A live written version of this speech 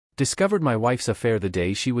Discovered my wife's affair the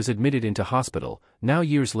day she was admitted into hospital. Now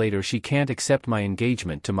years later she can't accept my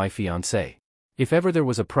engagement to my fiancé. If ever there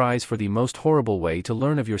was a prize for the most horrible way to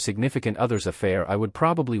learn of your significant other's affair, I would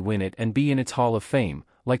probably win it and be in its Hall of Fame.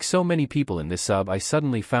 Like so many people in this sub, I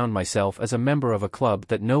suddenly found myself as a member of a club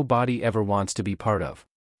that nobody ever wants to be part of.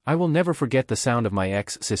 I will never forget the sound of my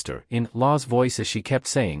ex-sister-in-law's voice as she kept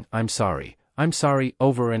saying, I'm sorry,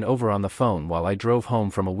 over and over on the phone while I drove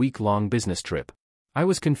home from a week-long business trip. I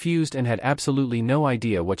was confused and had absolutely no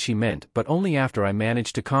idea what she meant, but only after I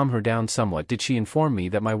managed to calm her down somewhat did she inform me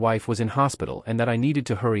that my wife was in hospital and that I needed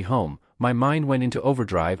to hurry home. My mind went into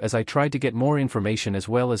overdrive as I tried to get more information as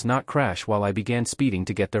well as not crash while I began speeding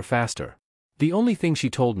to get there faster. The only thing she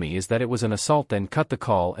told me is that it was an assault, then cut the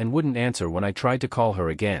call and wouldn't answer when I tried to call her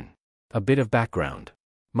again. A bit of background.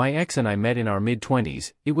 My ex and I met in our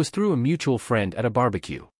mid-20s. It was through a mutual friend at a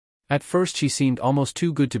barbecue. At first she seemed almost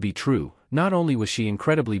too good to be true. Not only was she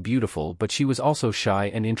incredibly beautiful, but she was also shy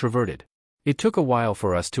and introverted. It took a while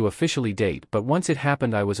for us to officially date, but once it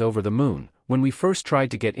happened I was over the moon. When we first tried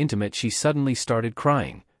to get intimate she suddenly started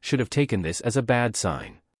crying. Should have taken this as a bad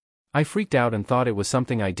sign. I freaked out and thought it was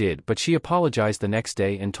something I did, but she apologized the next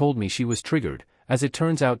day and told me she was triggered. As it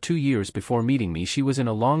turns out, 2 years before meeting me she was in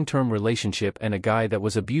a long-term relationship and a guy that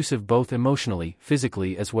was abusive both emotionally,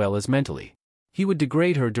 physically as well as mentally. He would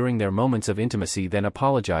degrade her during their moments of intimacy then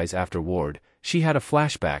apologize afterward. She had a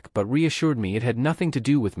flashback but reassured me it had nothing to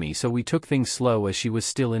do with me, so we took things slow as she was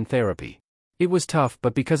still in therapy. It was tough,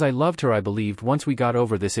 but because I loved her I believed once we got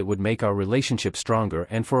over this it would make our relationship stronger,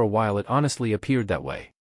 and for a while it honestly appeared that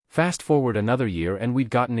way. Fast forward another year and we'd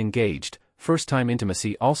gotten engaged. First-time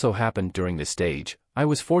intimacy also happened during this stage. I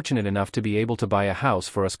was fortunate enough to be able to buy a house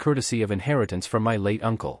for us courtesy of inheritance from my late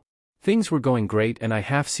uncle. Things were going great and I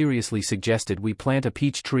half-seriously suggested we plant a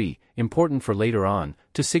peach tree, important for later on,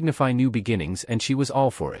 to signify new beginnings, and she was all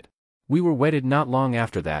for it. We were wedded not long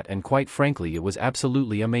after that and quite frankly it was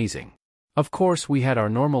absolutely amazing. Of course we had our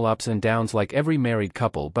normal ups and downs like every married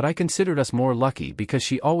couple, but I considered us more lucky because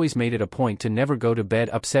she always made it a point to never go to bed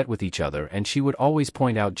upset with each other, and she would always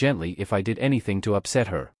point out gently if I did anything to upset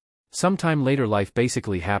her. Sometime later life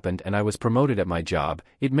basically happened and I was promoted at my job.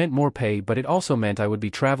 It meant more pay, but it also meant I would be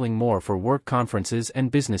traveling more for work conferences and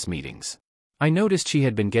business meetings. I noticed she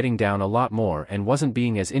had been getting down a lot more and wasn't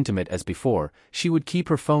being as intimate as before. She would keep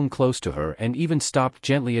her phone close to her and even stopped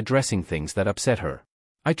gently addressing things that upset her.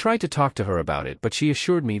 I tried to talk to her about it, but she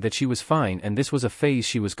assured me that she was fine and this was a phase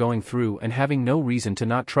she was going through, and having no reason to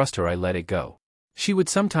not trust her I let it go. She would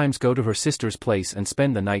sometimes go to her sister's place and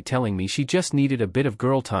spend the night telling me she just needed a bit of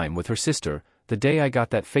girl time with her sister. The day I got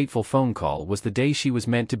that fateful phone call was the day she was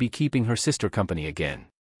meant to be keeping her sister company again.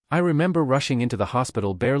 I remember rushing into the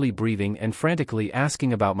hospital barely breathing and frantically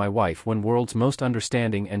asking about my wife when world's most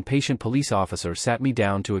understanding and patient police officer sat me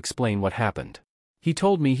down to explain what happened. He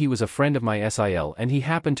told me he was a friend of my SIL and he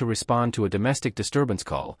happened to respond to a domestic disturbance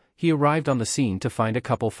call. He arrived on the scene to find a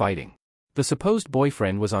couple fighting. The supposed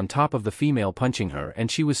boyfriend was on top of the female punching her and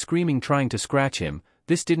she was screaming trying to scratch him.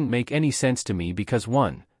 This didn't make any sense to me because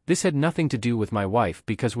 1, this had nothing to do with my wife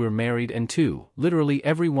because we're married, and 2, literally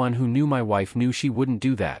everyone who knew my wife knew she wouldn't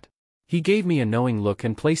do that. He gave me a knowing look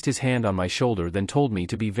and placed his hand on my shoulder, then told me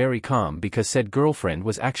to be very calm because said girlfriend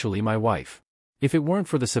was actually my wife. If it weren't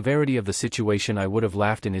for the severity of the situation I would have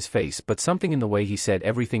laughed in his face, but something in the way he said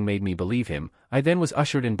everything made me believe him. I then was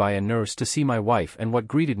ushered in by a nurse to see my wife, and what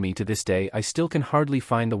greeted me to this day I still can hardly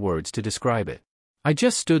find the words to describe it. I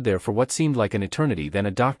just stood there for what seemed like an eternity. Then a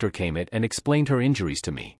doctor came in and explained her injuries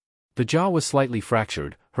to me. The jaw was slightly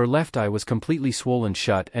fractured, her left eye was completely swollen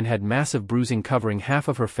shut and had massive bruising covering half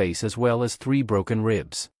of her face as well as 3 broken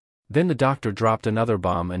ribs. Then the doctor dropped another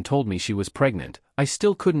bomb and told me she was pregnant. I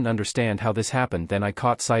still couldn't understand how this happened. Then I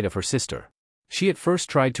caught sight of her sister. She at first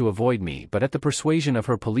tried to avoid me, but at the persuasion of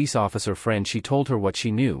her police officer friend she told her what she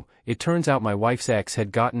knew. It turns out my wife's ex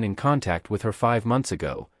had gotten in contact with her 5 months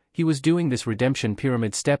ago. He was doing this redemption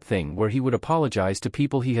pyramid step thing where he would apologize to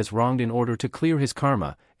people he has wronged in order to clear his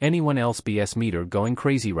karma. Anyone else BS meter going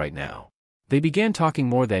crazy right now. They began talking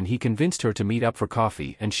more, then he convinced her to meet up for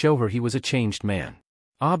coffee and show her he was a changed man.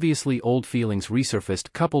 Obviously old feelings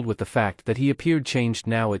resurfaced, coupled with the fact that he appeared changed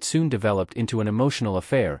now. It soon developed into an emotional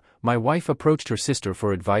affair. My wife approached her sister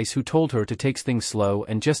for advice, who told her to take things slow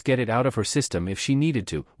and just get it out of her system if she needed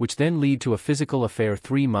to, which then led to a physical affair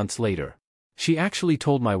 3 months later. She actually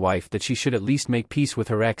told my wife that she should at least make peace with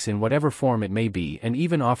her ex in whatever form it may be, and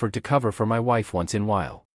even offered to cover for my wife once in a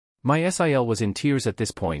while. My SIL was in tears at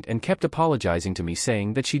this point and kept apologizing to me,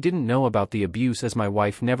 saying that she didn't know about the abuse as my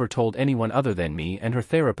wife never told anyone other than me and her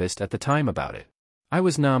therapist at the time about it. I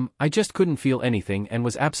was numb, I just couldn't feel anything and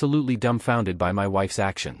was absolutely dumbfounded by my wife's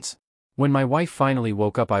actions. When my wife finally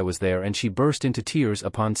woke up I was there and she burst into tears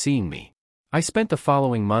upon seeing me. I spent the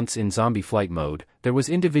following months in zombie flight mode. There was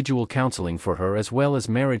individual counseling for her as well as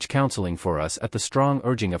marriage counseling for us at the strong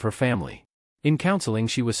urging of her family. In counseling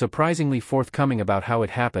she was surprisingly forthcoming about how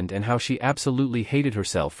it happened and how she absolutely hated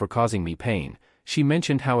herself for causing me pain. She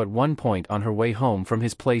mentioned how at one point on her way home from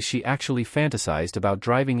his place she actually fantasized about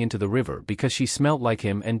driving into the river because she smelt like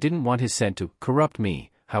him and didn't want his scent to corrupt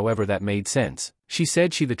me, however that made sense. She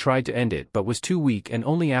said she tried to end it but was too weak, and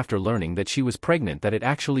only after learning that she was pregnant that it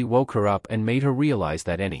actually woke her up and made her realize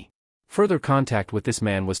that any further contact with this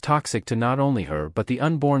man was toxic to not only her but the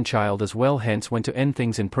unborn child as well, hence went to end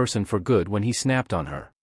things in person for good when he snapped on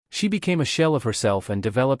her. She became a shell of herself and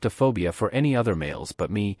developed a phobia for any other males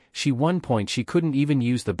but me. One point she couldn't even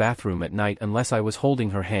use the bathroom at night unless I was holding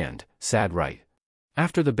her hand. Sad, right?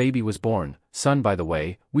 After the baby was born, son by the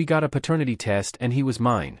way, we got a paternity test and he was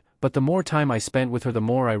mine, but the more time I spent with her the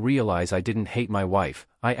more I realized I didn't hate my wife,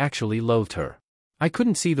 I actually loathed her. I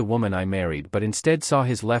couldn't see the woman I married but instead saw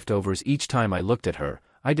his leftovers each time I looked at her.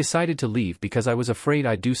 I decided to leave because I was afraid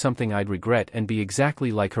I'd do something I'd regret and be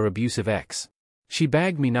exactly like her abusive ex. She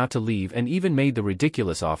begged me not to leave and even made the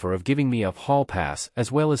ridiculous offer of giving me a hall pass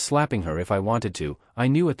as well as slapping her if I wanted to. I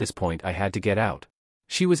knew at this point I had to get out.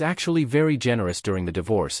 She was actually very generous during the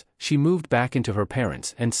divorce. She moved back into her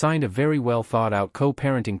parents and signed a very well thought out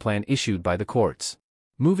co-parenting plan issued by the courts.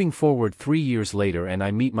 Moving forward 3 years later and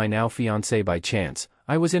I meet my now fiancé by chance.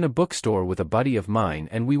 I was in a bookstore with a buddy of mine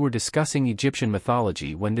and we were discussing Egyptian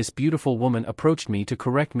mythology when this beautiful woman approached me to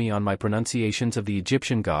correct me on my pronunciations of the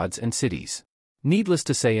Egyptian gods and cities. Needless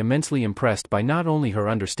to say, immensely impressed by not only her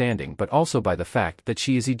understanding but also by the fact that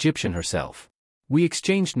she is Egyptian herself. We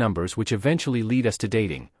exchanged numbers which eventually lead us to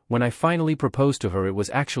dating. When I finally proposed to her it was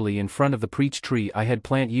actually in front of the peach tree I had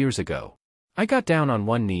planted years ago. I got down on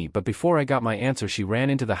one knee but before I got my answer she ran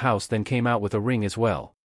into the house then came out with a ring as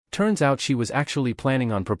well. Turns out she was actually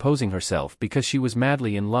planning on proposing herself because she was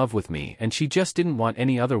madly in love with me and she just didn't want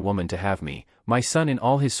any other woman to have me. My son in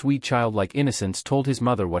all his sweet childlike innocence told his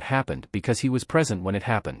mother what happened because he was present when it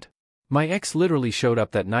happened. My ex literally showed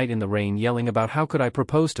up that night in the rain yelling about how could I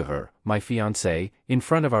propose to her, my fiancé, in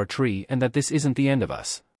front of our tree and that this isn't the end of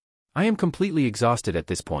us. I am completely exhausted at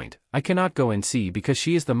this point. I cannot go and see because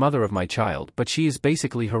she is the mother of my child but she is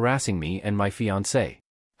basically harassing me and my fiancé.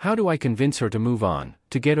 How do I convince her to move on,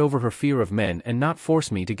 to get over her fear of men and not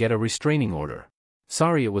force me to get a restraining order?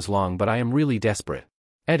 Sorry it was long but I am really desperate.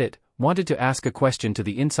 Edit. Wanted to ask a question to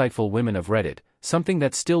the insightful women of Reddit. Something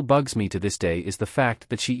that still bugs me to this day is the fact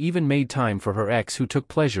that she even made time for her ex who took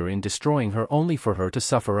pleasure in destroying her only for her to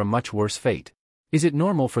suffer a much worse fate. Is it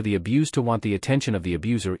normal for the abused to want the attention of the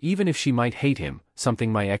abuser even if she might hate him?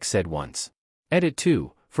 Something my ex said once. Edit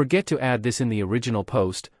 2. Forget to add this in the original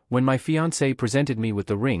post. When my fiancé presented me with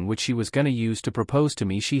the ring which she was gonna use to propose to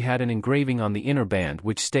me she had an engraving on the inner band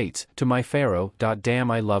which states, "To my pharaoh. Damn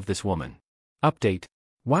I love this woman." Update.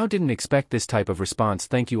 Wow, didn't expect this type of response.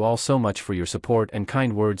 Thank you all so much for your support and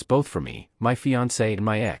kind words both for me, my fiancé and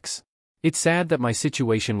my ex. It's sad that my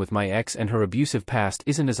situation with my ex and her abusive past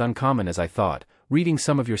isn't as uncommon as I thought. Reading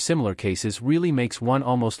some of your similar cases really makes one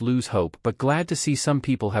almost lose hope but glad to see some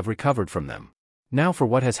people have recovered from them. Now for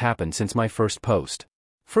what has happened since my first post.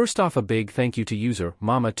 First off, a big thank you to user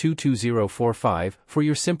Mama22045 for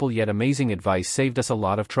your simple yet amazing advice, saved us a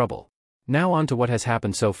lot of trouble. Now on to what has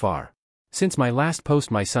happened so far. Since my last post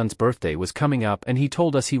my son's birthday was coming up and he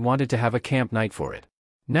told us he wanted to have a camp night for it.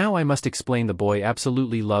 Now I must explain, the boy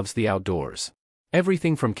absolutely loves the outdoors.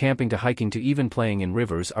 Everything from camping to hiking to even playing in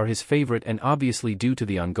rivers are his favorite, and obviously due to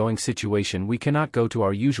the ongoing situation we cannot go to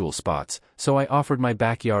our usual spots, so I offered my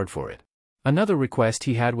backyard for it. Another request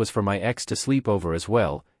he had was for my ex to sleep over as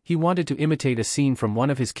well. He wanted to imitate a scene from one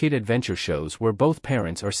of his kid adventure shows where both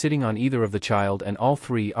parents are sitting on either of the child and all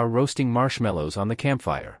three are roasting marshmallows on the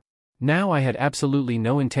campfire. Now I had absolutely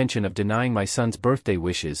no intention of denying my son's birthday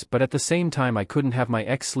wishes, but at the same time I couldn't have my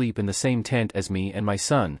ex sleep in the same tent as me and my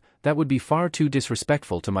son. That would be far too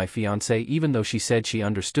disrespectful to my fiancé. Even though she said she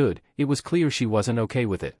understood, it was clear she wasn't okay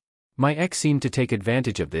with it. My ex seemed to take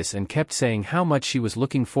advantage of this and kept saying how much she was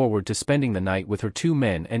looking forward to spending the night with her two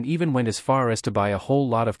men, and even went as far as to buy a whole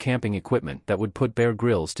lot of camping equipment that would put Bear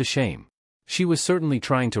Grylls to shame. She was certainly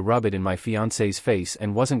trying to rub it in my fiancé's face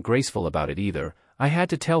and wasn't graceful about it either. I had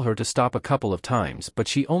to tell her to stop a couple of times, but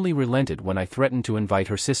she only relented when I threatened to invite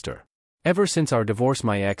her sister. Ever since our divorce,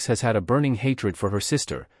 my ex has had a burning hatred for her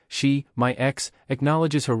sister. She, my ex,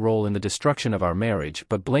 acknowledges her role in the destruction of our marriage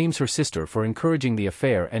but blames her sister for encouraging the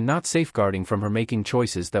affair and not safeguarding from her making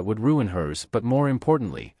choices that would ruin hers, but more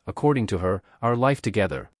importantly, according to her, our life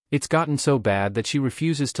together. It's gotten so bad that she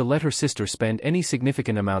refuses to let her sister spend any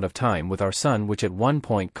significant amount of time with our son, which at one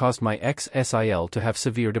point caused my ex-SIL to have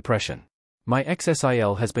severe depression. My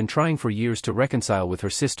ex-SIL has been trying for years to reconcile with her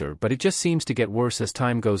sister, but it just seems to get worse as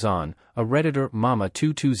time goes on. A Redditor,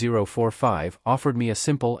 Mama22045, offered me a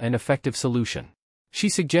simple and effective solution. She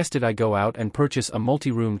suggested I go out and purchase a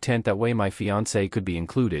multi-room tent, that way my fiancé could be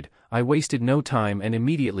included. I wasted no time and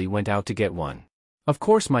immediately went out to get one. Of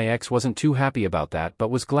course my ex wasn't too happy about that but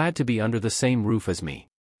was glad to be under the same roof as me.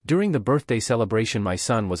 During the birthday celebration my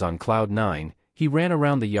son was on cloud 9. He ran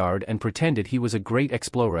around the yard and pretended he was a great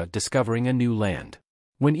explorer discovering a new land.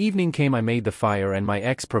 When evening came I made the fire and my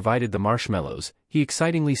ex provided the marshmallows. He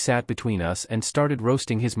excitingly sat between us and started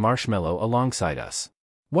roasting his marshmallow alongside us.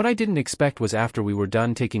 What I didn't expect was after we were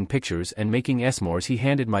done taking pictures and making s'mores, he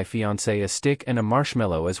handed my fiancée a stick and a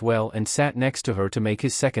marshmallow as well and sat next to her to make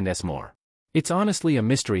his second s'more. It's honestly a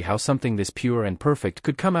mystery how something this pure and perfect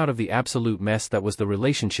could come out of the absolute mess that was the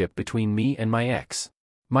relationship between me and my ex.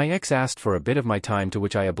 My ex asked for a bit of my time, to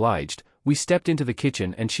which I obliged. We stepped into the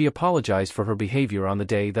kitchen and she apologized for her behavior on the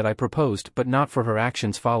day that I proposed but not for her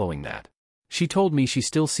actions following that. She told me she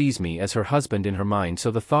still sees me as her husband in her mind,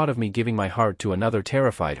 so the thought of me giving my heart to another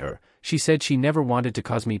terrified her. She said she never wanted to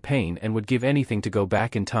cause me pain and would give anything to go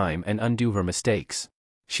back in time and undo her mistakes.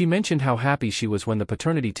 She mentioned how happy she was when the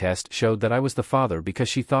paternity test showed that I was the father, because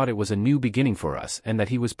she thought it was a new beginning for us and that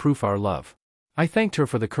he was proof our love. I thanked her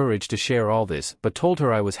for the courage to share all this, but told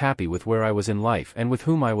her I was happy with where I was in life and with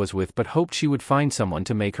whom I was with, but hoped she would find someone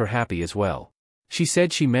to make her happy as well. She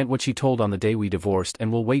said she meant what she told on the day we divorced and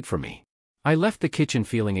will wait for me. I left the kitchen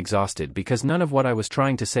feeling exhausted because none of what I was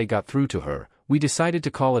trying to say got through to her. We decided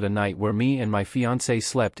to call it a night, where me and my fiancé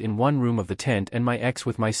slept in one room of the tent and my ex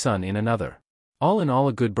with my son in another. All in all,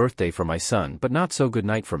 a good birthday for my son, but not so good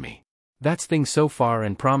night for me. That's things so far,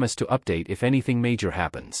 and promise to update if anything major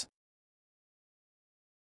happens.